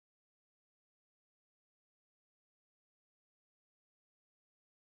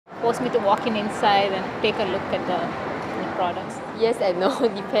force me to walk inside and take a look at the products? Yes and no.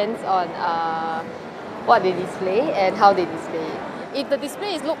 Depends on what they display and how they display it. If the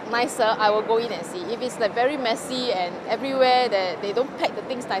display look nicer, I will go in and see. If it's like very messy and everywhere that they don't pack the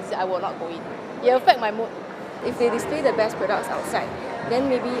things nicely, I will not go in. It will affect my mood. If they display the best products outside, then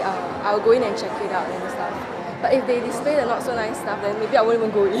maybe I'll go in and check it out and stuff. But if they display the not so nice stuff, then maybe I won't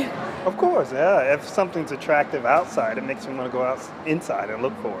even go in. Of course, yeah. If something's attractive outside, it makes me want to go inside and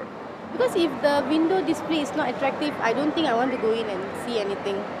look for it. Because if the window display is not attractive, I don't think I want to go in and see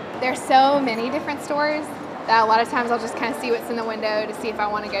anything. There's so many different stores that a lot of times I'll just kind of see what's in the window to see if I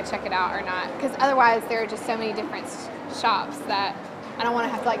want to go check it out or not. Because otherwise there are just so many different shops that I don't want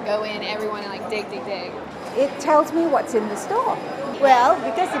to have to like go in everyone and like dig. It tells me what's in the store. Well,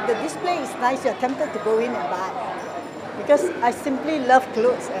 because if the display is nice, you're tempted to go in and buy. Because I simply love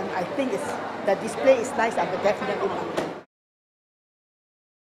clothes and I think the display is nice, I would definitely buy.